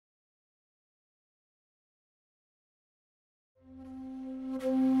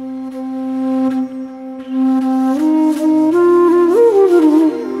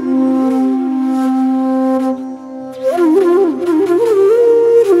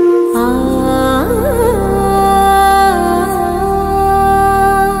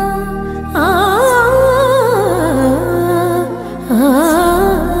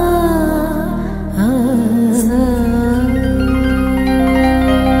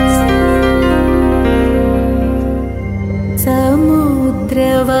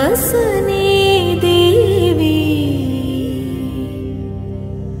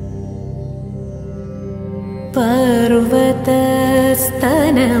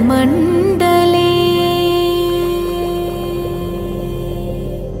मण्डले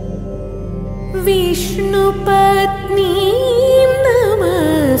विष्णुपत्नी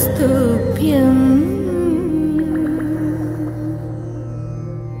नमस्तुभ्यम्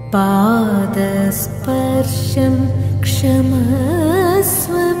पादस्पर्शं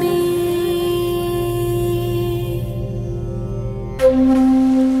क्षमस्व मे।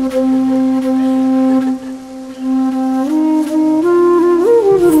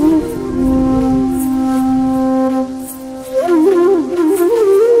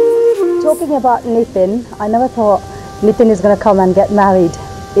 Talking about Nitin, I never thought Nitin is going to come and get married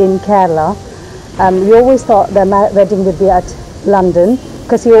in Kerala. We always thought the wedding would be at London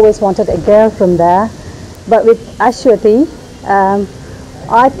because he always wanted a girl from there. But with Ashwathy,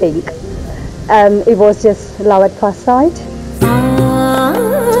 I think it was just love at first sight.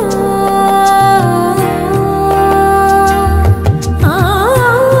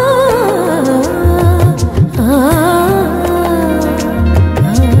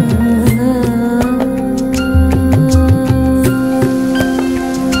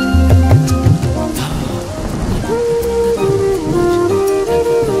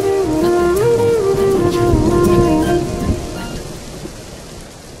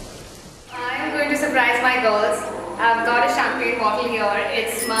 Surprise my girls. I've got a champagne bottle here.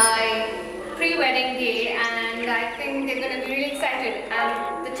 It's my pre-wedding day and I think they're going to be really excited.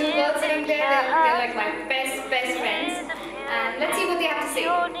 And the two girls sitting there, they're like my best friends. And let's see what they have to say.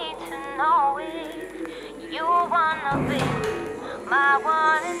 You need to know it. You wanna be my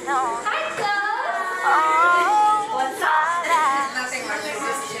one and only. Hi, girls. Oh, what's up? Nothing much. I'm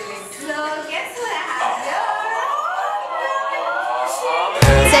just chilling. So, guess what I have here?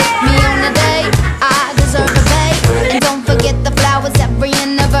 Take me on a date. I deserve a bait. And don't forget the flowers every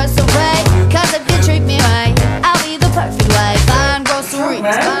anniversary. Cause if you treat me right, I'll be the perfect wife. Fine groceries,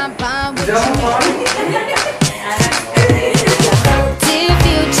 fine with you. Dear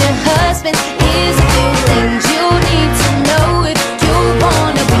future husband, here's a few things you need to know if you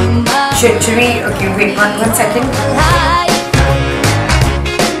wanna be mine. Should we? Okay, wait one second.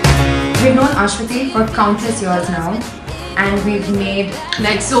 We've known Ashwathy for countless years now. And we've made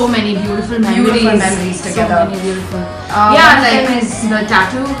like so many beautiful memories together. So many beautiful. Like is the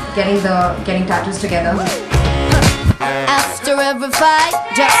tattoo, getting tattoos together. After every fight,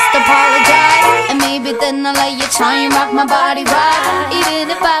 just apologize, and maybe then I'll let you try and rock my body right.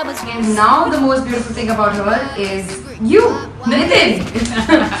 Even if I was. And now the most beautiful thing about her is you, Nitin.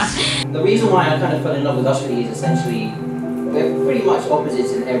 The reason why I kind of fell in love with Ashwathy is essentially we're pretty much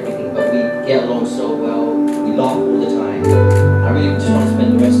opposites in everything, but we get along so well. We laugh all the time. I really just want to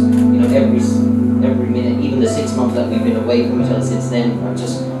spend the rest, every minute, even the 6 months that we've been away from each other since then. I've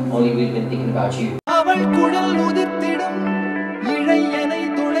just only really been thinking about you.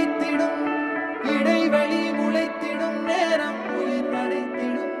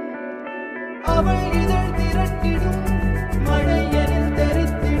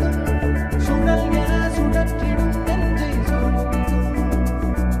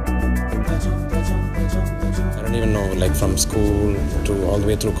 Even know, like from school to all the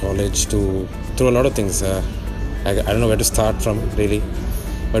way through college to through a lot of things. I don't know where to start from really,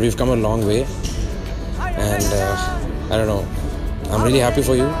 but we've come a long way, and I don't know. I'm really happy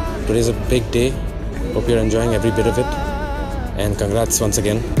for you. Today's a big day. Hope you're enjoying every bit of it, and congrats once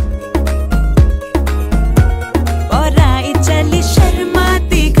again.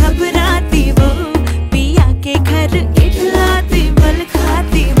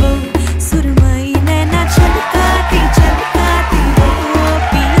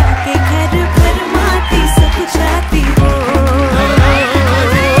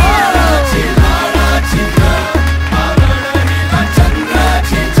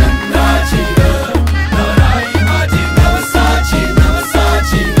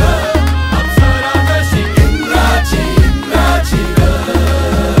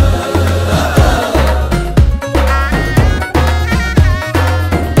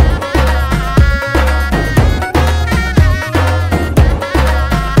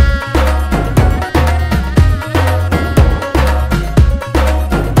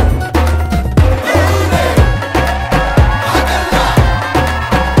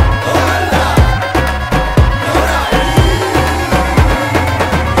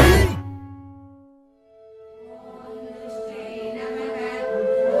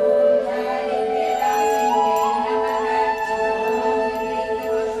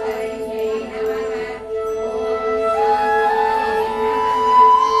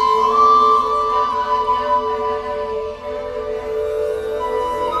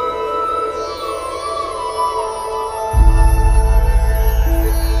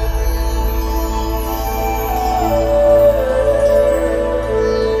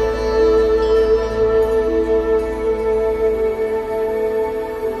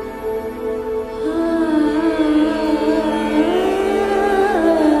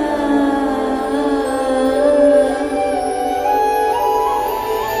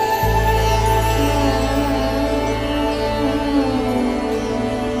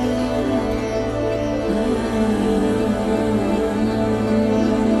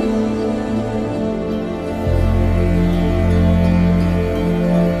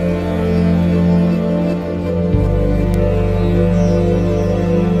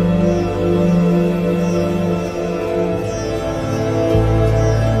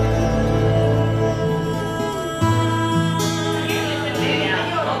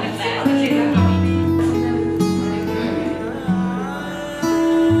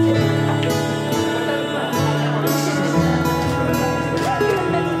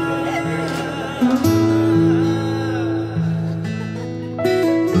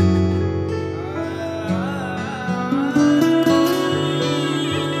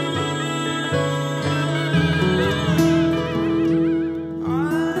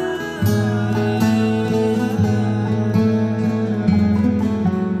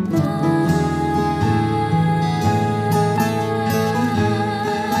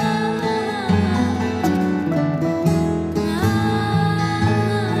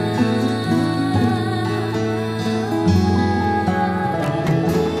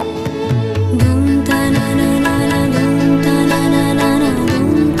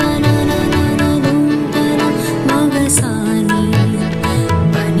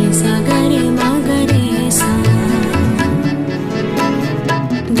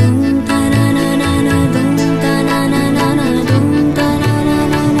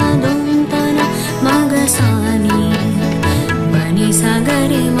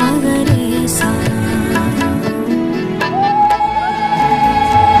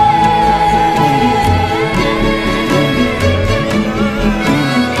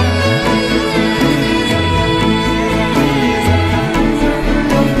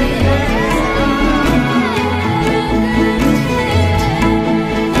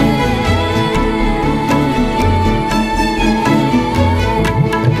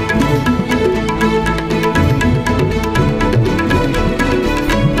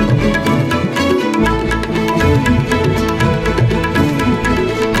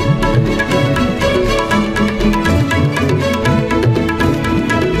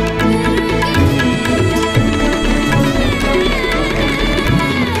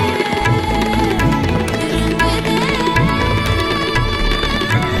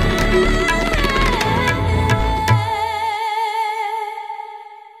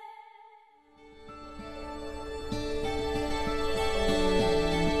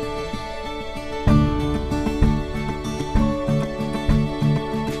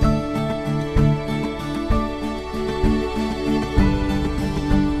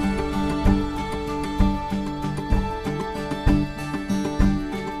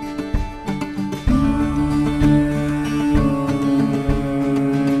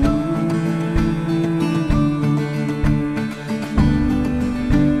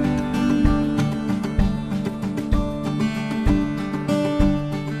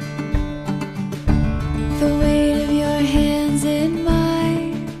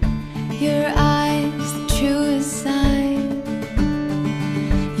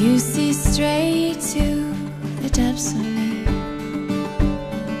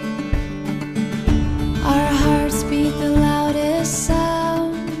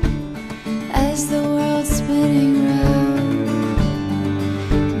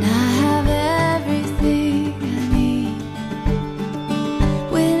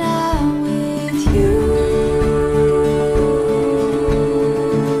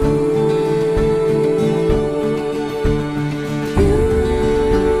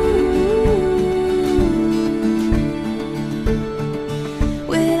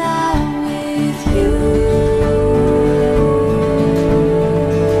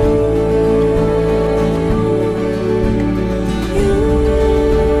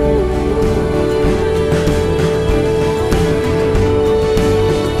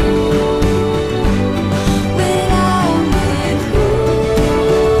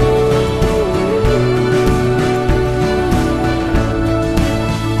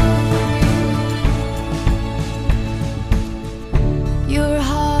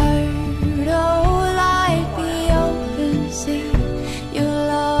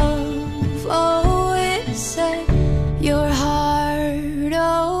 Your heart,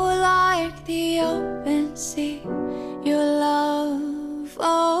 oh, like the open sea. Your love,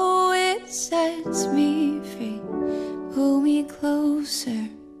 oh, it sets me